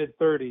 since the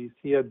mid-30s,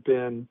 he had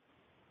been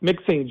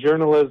mixing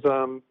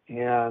journalism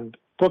and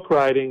book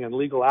writing and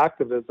legal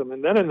activism.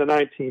 And then in the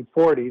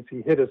 1940s,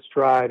 he hit his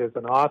stride as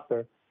an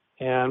author.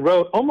 and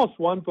wrote almost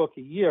one book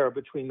a year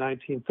between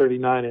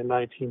 1939 and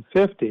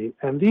 1950.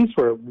 And these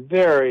were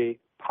very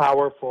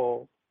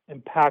powerful,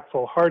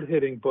 impactful,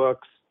 hard-hitting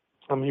books.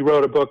 He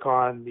wrote a book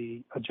on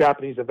the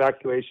Japanese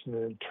evacuation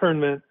and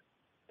internment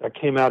that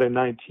came out in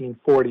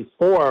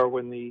 1944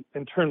 when the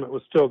internment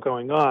was still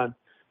going on,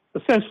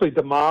 essentially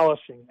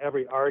demolishing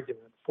every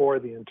argument for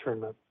the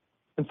internment.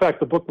 In fact,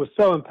 the book was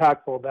so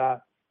impactful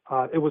that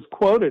it was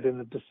quoted in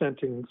the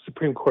dissenting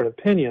Supreme Court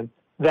opinion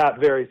that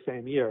very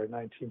same year,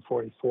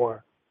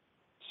 1944.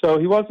 So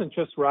he wasn't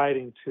just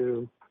writing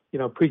to,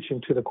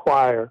 preaching to the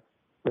choir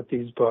with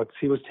these books.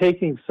 He was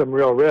taking some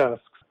real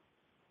risks.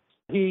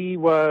 He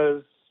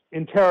was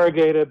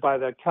interrogated by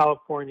the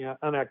California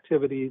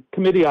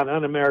Committee on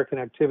Un-American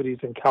Activities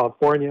in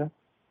California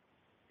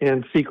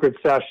in secret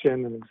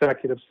session and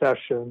executive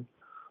session.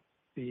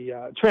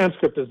 The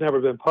transcript has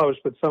never been published,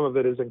 but some of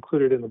it is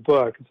included in the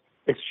book. It's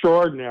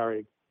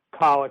extraordinary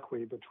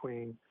colloquy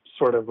between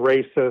sort of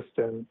racist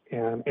and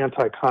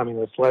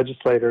anti-communist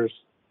legislators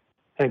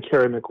and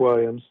Kerry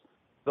McWilliams.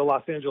 The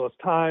Los Angeles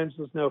Times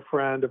was no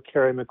friend of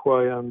Kerry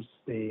McWilliams.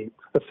 The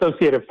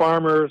Associated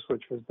Farmers,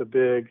 which was the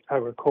big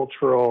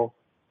agricultural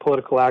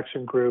political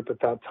action group at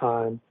that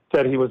time,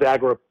 said he was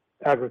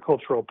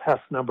agricultural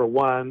pest number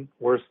one,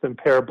 worse than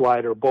pear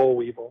blight or boll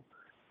weevil.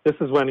 This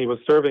is when he was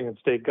serving in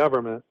state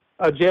government.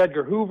 J.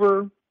 Edgar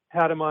Hoover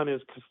had him on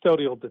his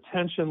custodial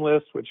detention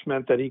list, which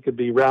meant that he could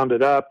be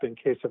rounded up in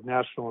case of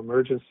national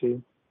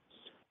emergency.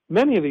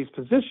 Many of these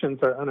positions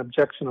are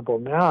unobjectionable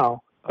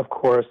now, of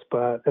course,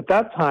 but at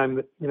that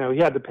time, he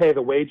had to pay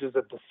the wages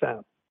of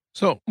dissent.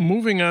 So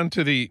moving on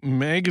to the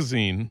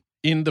magazine,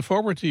 in the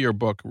foreword to your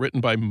book,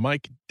 written by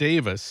Mike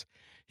Davis,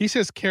 he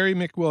says Kerry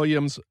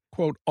McWilliams,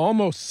 quote,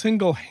 almost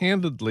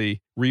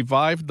single-handedly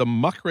revived the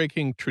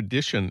muckraking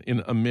tradition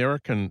in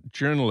American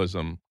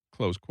journalism,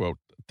 close quote.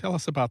 Tell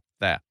us about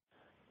that.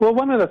 Well,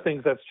 one of the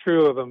things that's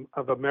true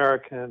of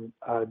American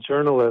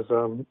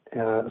journalism,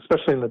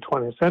 especially in the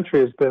 20th century,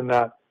 has been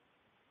that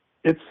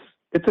it's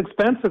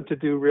expensive to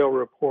do real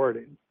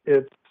reporting.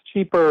 It's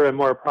cheaper and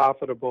more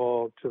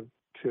profitable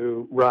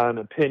to run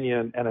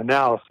opinion and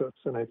analysis,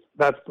 and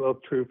that's both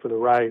true for the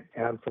right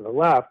and for the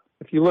left.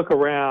 If you look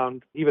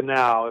around, even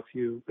now, if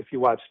you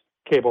watch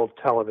cable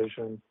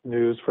television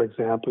news, for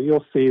example,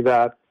 you'll see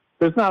that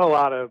there's not a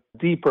lot of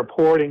deep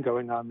reporting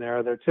going on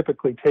there. They're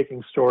typically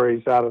taking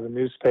stories out of the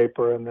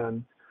newspaper and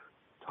then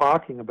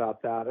talking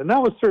about that. And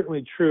that was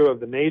certainly true of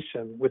The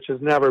Nation, which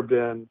has never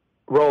been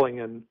rolling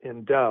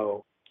in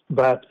dough.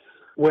 But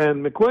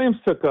when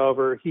McWilliams took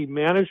over, he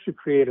managed to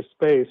create a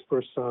space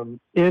for some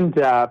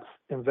in-depth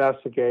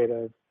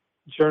investigative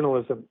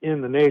journalism in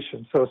The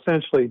Nation. So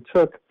essentially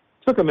took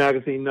a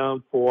magazine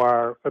known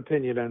for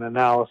opinion and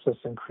analysis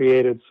and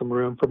created some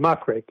room for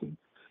muckraking.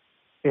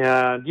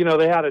 And,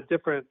 they had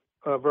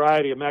a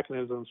variety of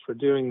mechanisms for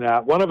doing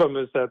that. One of them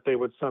is that they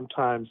would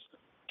sometimes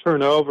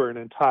turn over an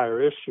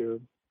entire issue.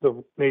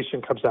 The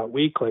Nation comes out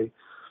weekly,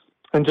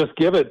 and just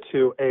give it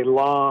to a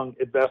long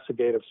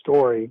investigative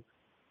story.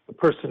 The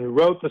person who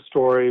wrote the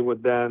story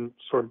would then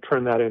sort of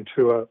turn that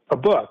into a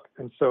book.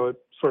 And so it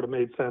sort of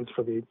made sense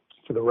for the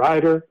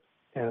writer,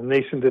 and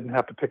Nation didn't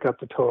have to pick up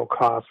the total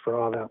cost for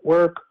all that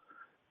work.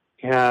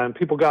 And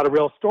people got a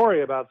real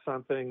story about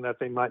something that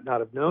they might not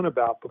have known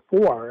about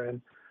before.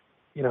 And,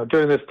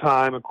 during this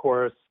time, of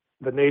course,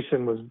 the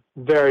Nation was a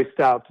very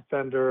stout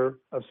defender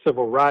of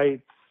civil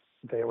rights.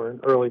 They were an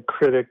early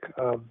critic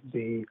of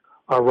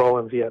our role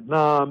in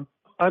Vietnam.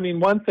 I mean,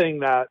 one thing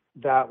that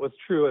was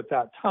true at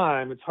that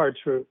time, it's hard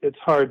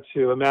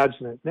to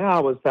imagine it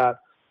now, was that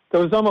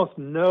there was almost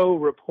no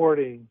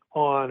reporting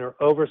on or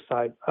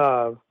oversight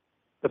of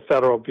the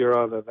Federal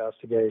Bureau of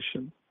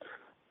Investigation.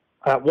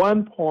 At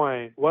one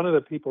point, one of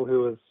the people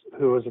who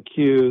was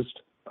accused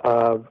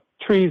of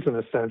treason,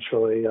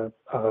 essentially,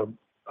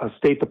 a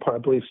State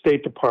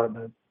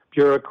Department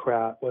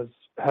bureaucrat,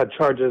 had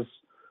charges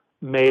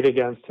made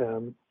against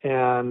him,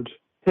 and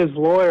his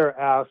lawyer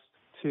asked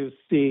to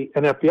see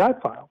an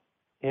FBI file.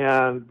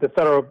 And the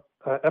federal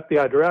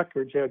FBI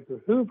director, J.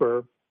 Edgar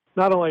Hoover,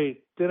 not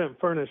only didn't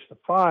furnish the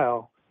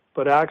file,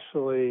 but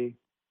actually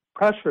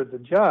pressured the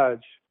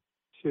judge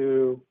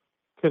to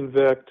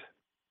convict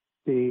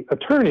the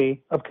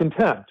attorney of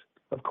contempt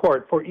of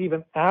court for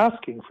even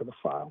asking for the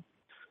file.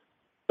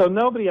 So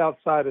nobody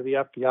outside of the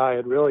FBI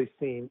had really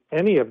seen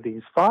any of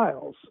these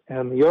files,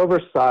 and the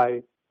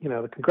oversight,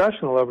 the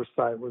congressional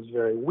oversight was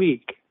very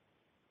weak.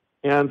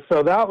 And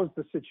so that was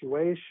the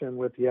situation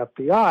with the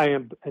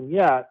FBI, and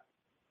yet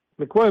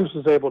McWilliams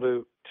was able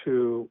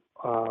to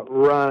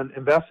run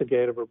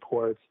investigative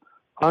reports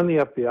on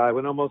the FBI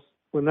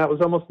when that was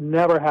almost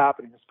never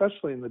happening,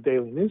 especially in the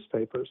daily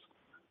newspapers.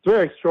 It's a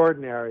very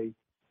extraordinary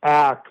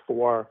act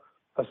for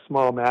a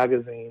small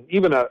magazine,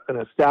 even an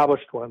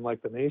established one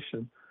like The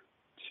Nation,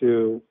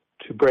 to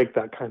break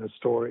that kind of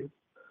story.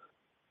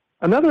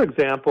 Another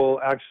example,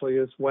 actually,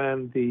 is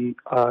when the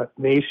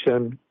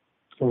Nation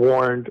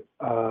warned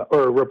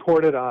or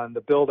reported on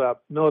the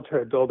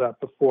military buildup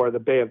before the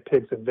Bay of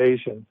Pigs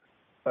invasion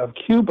of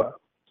Cuba.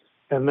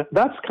 And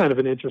that's kind of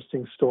an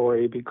interesting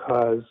story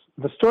because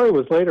the story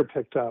was later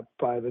picked up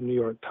by the New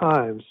York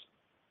Times.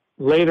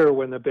 Later,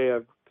 when the Bay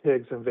of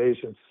Pigs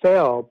invasion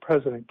failed,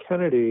 President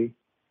Kennedy,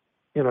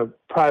 in a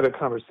private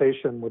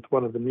conversation with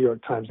one of the New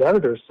York Times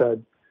editors,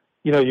 said,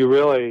 you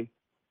really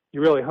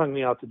hung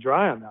me out to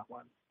dry on that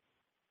one.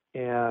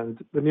 And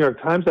the New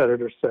York Times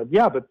editor said,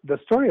 yeah, but the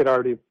story had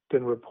already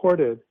been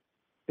reported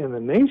in The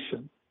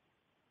Nation.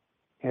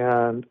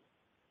 And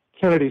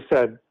Kennedy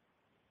said,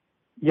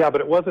 yeah,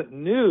 but it wasn't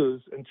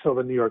news until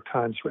the New York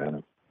Times ran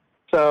it.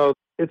 So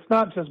it's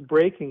not just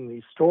breaking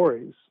these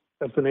stories,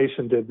 as The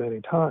Nation did many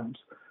times.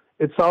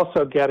 It's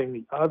also getting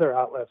the other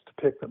outlets to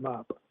pick them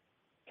up.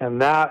 And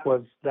that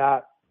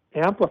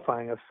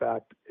amplifying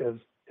effect is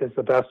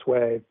the best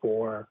way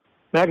for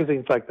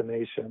magazines like The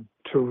Nation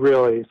to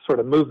really sort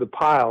of move the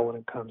pile when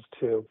it comes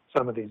to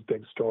some of these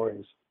big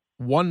stories.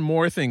 One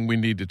more thing we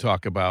need to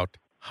talk about,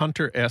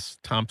 Hunter S.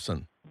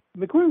 Thompson.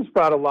 McWilliams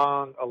brought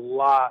along a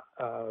lot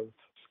of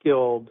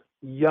skilled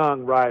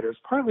young writers,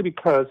 partly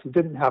because he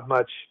didn't have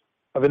much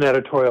of an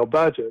editorial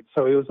budget.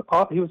 So he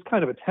was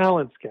kind of a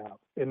talent scout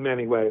in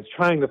many ways,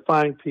 trying to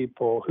find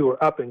people who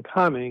were up and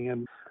coming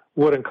and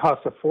wouldn't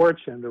cost a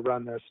fortune to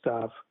run their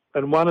stuff.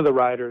 And one of the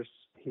writers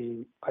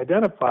he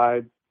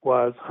identified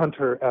was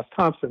Hunter S.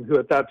 Thompson, who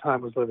at that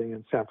time was living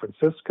in San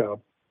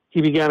Francisco.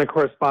 He began a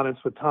correspondence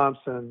with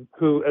Thompson,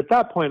 who at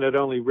that point had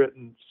only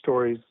written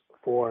stories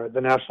for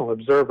the National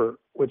Observer,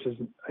 which is,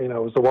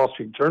 was a Wall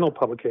Street Journal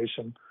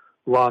publication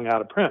long out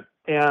of print.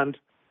 And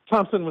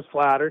Thompson was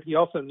flattered. He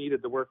also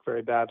needed the work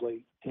very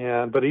badly,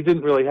 but he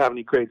didn't really have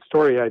any great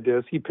story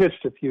ideas. He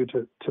pitched a few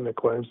to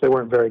McWilliams. They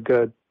weren't very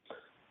good.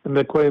 And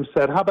McWilliams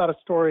said, how about a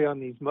story on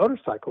these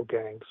motorcycle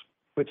gangs,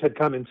 which had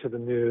come into the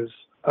news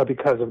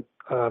because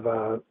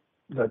of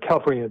the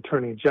California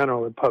Attorney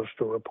General had published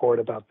a report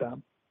about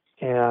them.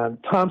 And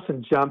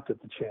Thompson jumped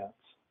at the chance.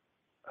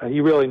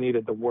 He really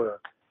needed the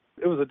work.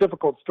 It was a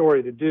difficult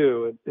story to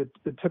do. It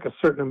took a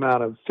certain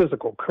amount of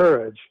physical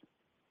courage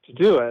to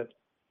do it,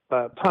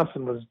 but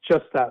Thompson was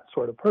just that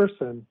sort of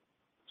person.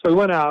 So he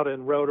went out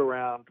and rode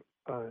around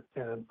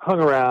and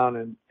hung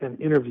around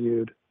and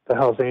interviewed the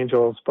Hells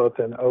Angels, both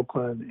in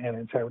Oakland and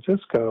in San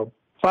Francisco,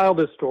 filed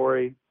his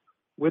story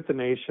with The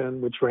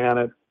Nation, which ran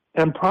it,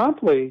 and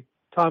promptly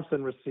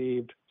Thompson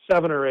received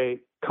 7 or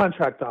 8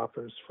 contract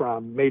offers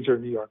from major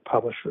New York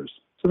publishers.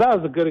 So that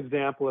was a good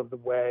example of the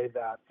way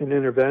that an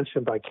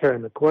intervention by Carey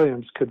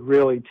McWilliams could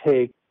really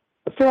take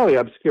a fairly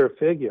obscure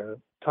figure,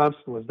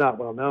 Thompson was not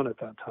well known at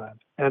that time,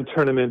 and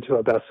turn him into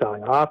a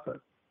best-selling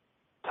author.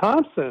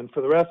 Thompson,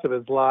 for the rest of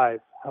his life,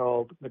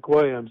 held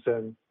McWilliams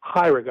in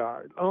high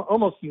regard,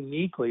 almost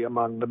uniquely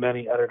among the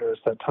many editors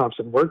that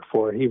Thompson worked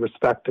for. He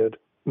respected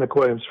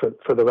McWilliams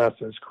for the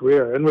rest of his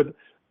career, and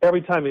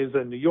every time he was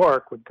in New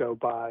York, would go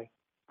by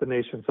The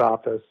Nation's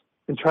office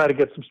and try to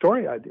get some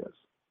story ideas,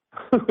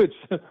 which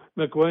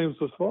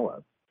McWilliams was full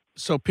of.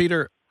 So,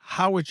 Peter,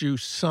 how would you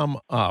sum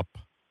up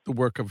the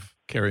work of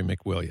Carey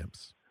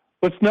McWilliams?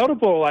 What's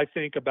notable, I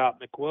think,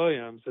 about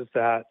McWilliams is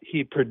that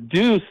he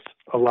produced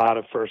a lot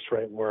of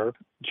first-rate work,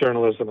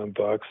 journalism and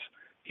books.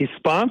 He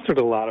sponsored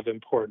a lot of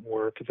important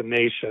work at The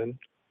Nation,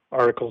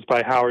 articles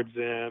by Howard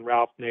Zinn,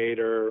 Ralph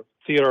Nader,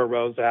 Theodore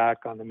Roszak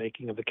on the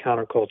making of the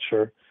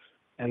counterculture,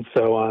 and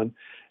so on.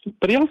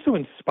 But he also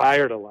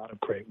inspired a lot of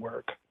great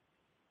work.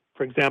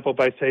 For example,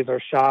 by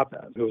Cesar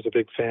Chavez, who was a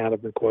big fan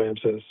of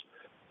McWilliams's,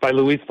 by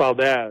Luis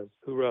Valdez,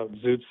 who wrote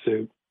Zoot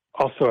Suit,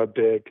 also a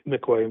big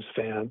McWilliams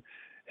fan,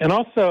 and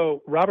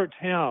also Robert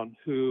Towne,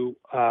 who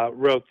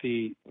wrote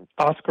the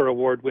Oscar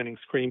award-winning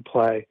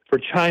screenplay for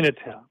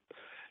Chinatown.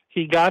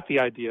 He got the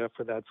idea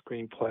for that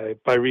screenplay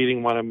by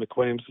reading one of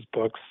McWilliams's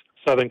books,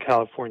 Southern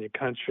California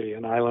Country,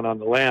 An Island on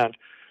the Land,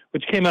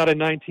 which came out in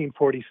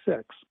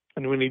 1946.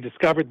 And when he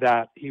discovered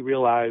that, he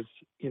realized,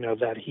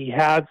 that he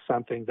had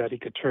something that he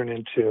could turn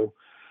into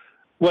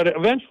what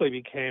eventually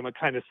became a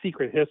kind of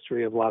secret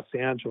history of Los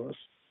Angeles.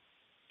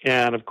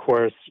 And of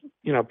course,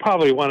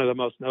 probably one of the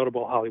most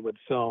notable Hollywood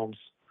films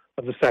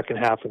of the second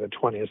half of the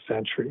 20th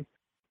century.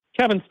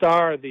 Kevin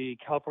Starr, the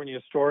California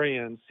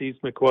historian, sees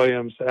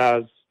McWilliams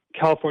as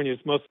California's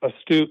most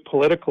astute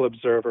political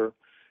observer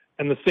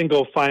and the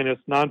single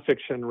finest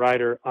nonfiction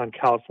writer on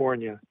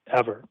California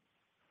ever.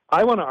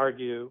 I want to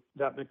argue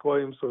that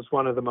McWilliams was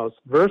one of the most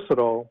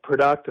versatile,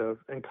 productive,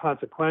 and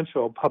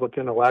consequential public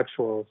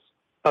intellectuals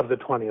of the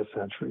 20th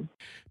century.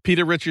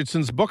 Peter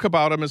Richardson's book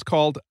about him is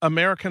called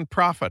American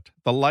Prophet,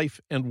 The Life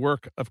and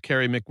Work of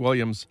Carey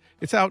McWilliams.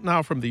 It's out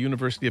now from the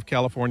University of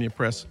California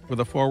Press with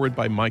a foreword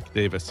by Mike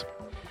Davis.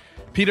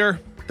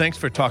 Peter, thanks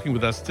for talking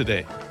with us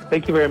today.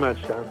 Thank you very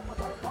much, John.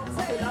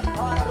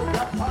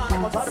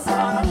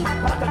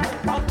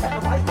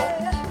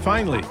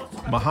 Finally,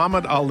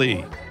 Muhammad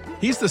Ali.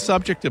 He's the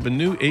subject of a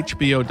new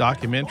HBO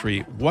documentary,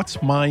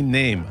 What's My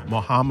Name,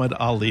 Muhammad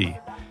Ali.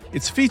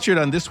 It's featured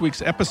on this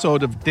week's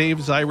episode of Dave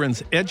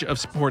Zirin's Edge of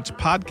Sports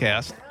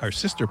podcast, our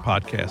sister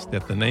podcast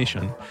at The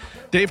Nation.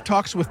 Dave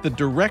talks with the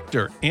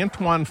director,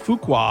 Antoine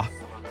Fuqua.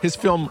 His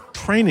film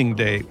Training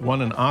Day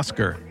won an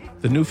Oscar.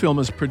 The new film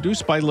is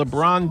produced by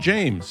LeBron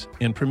James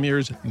and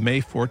premieres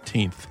May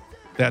 14th.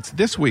 That's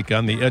this week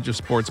on the Edge of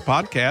Sports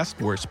podcast,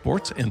 where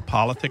sports and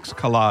politics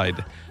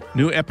collide.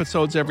 New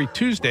episodes every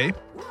Tuesday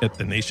at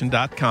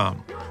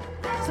thenation.com.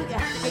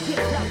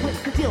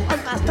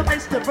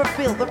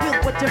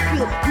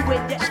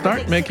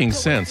 Start Making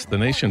Sense, the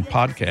Nation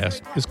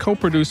podcast, is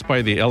co-produced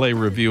by the LA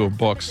Review of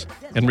Books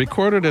and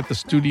recorded at the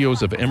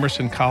studios of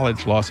Emerson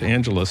College, Los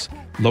Angeles,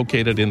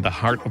 located in the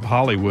heart of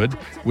Hollywood,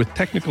 with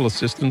technical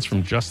assistance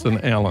from Justin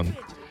Allen.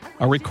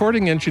 Our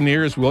recording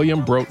engineer is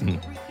William Broughton.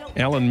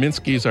 Alan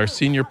Minsky is our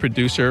senior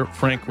producer.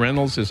 Frank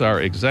Reynolds is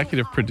our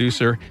executive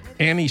producer.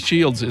 Annie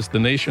Shields is the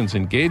Nation's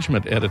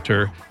engagement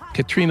editor.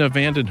 Katrina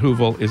vanden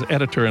Heuvel is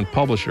editor and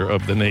publisher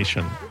of The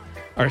Nation.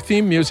 Our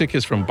theme music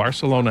is from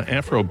Barcelona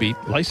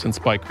Afrobeat,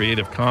 licensed by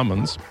Creative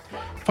Commons.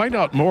 Find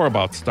out more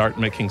about Start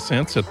Making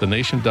Sense at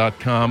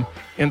thenation.com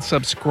and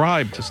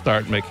subscribe to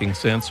Start Making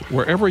Sense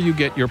wherever you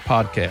get your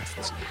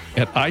podcasts,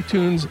 at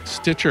iTunes,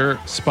 Stitcher,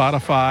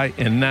 Spotify,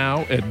 and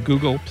now at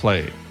Google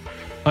Play.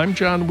 I'm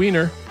John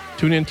Wiener.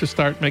 Tune in to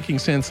Start Making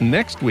Sense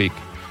next week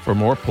for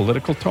more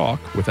political talk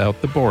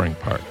without the boring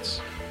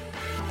parts.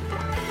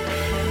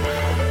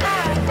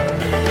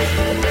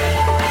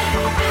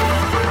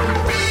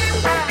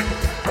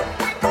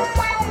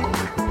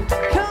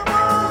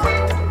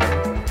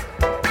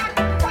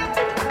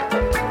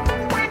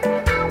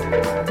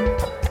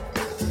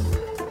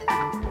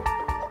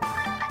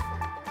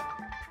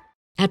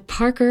 At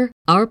Parker,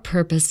 our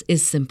purpose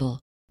is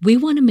simple. We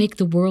want to make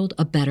the world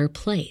a better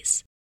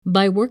place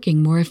by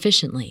working more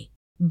efficiently,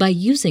 by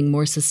using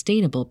more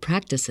sustainable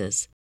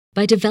practices,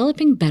 by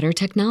developing better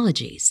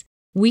technologies.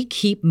 We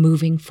keep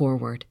moving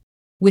forward.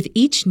 With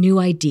each new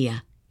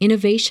idea,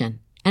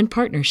 innovation, and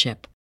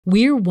partnership,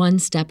 we're one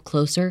step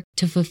closer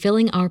to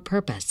fulfilling our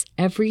purpose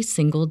every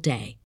single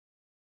day.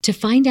 To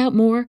find out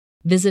more,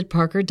 visit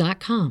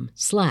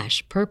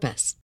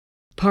parker.com/purpose.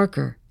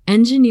 Parker,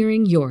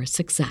 engineering your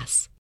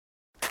success.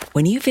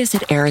 When you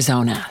visit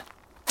Arizona,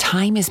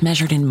 time is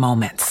measured in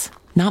moments,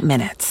 not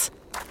minutes.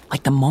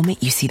 Like the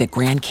moment you see the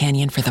Grand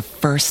Canyon for the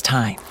first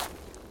time.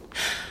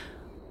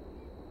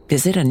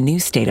 Visit a new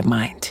state of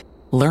mind.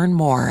 Learn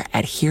more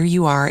at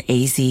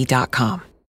hereyouareaz.com.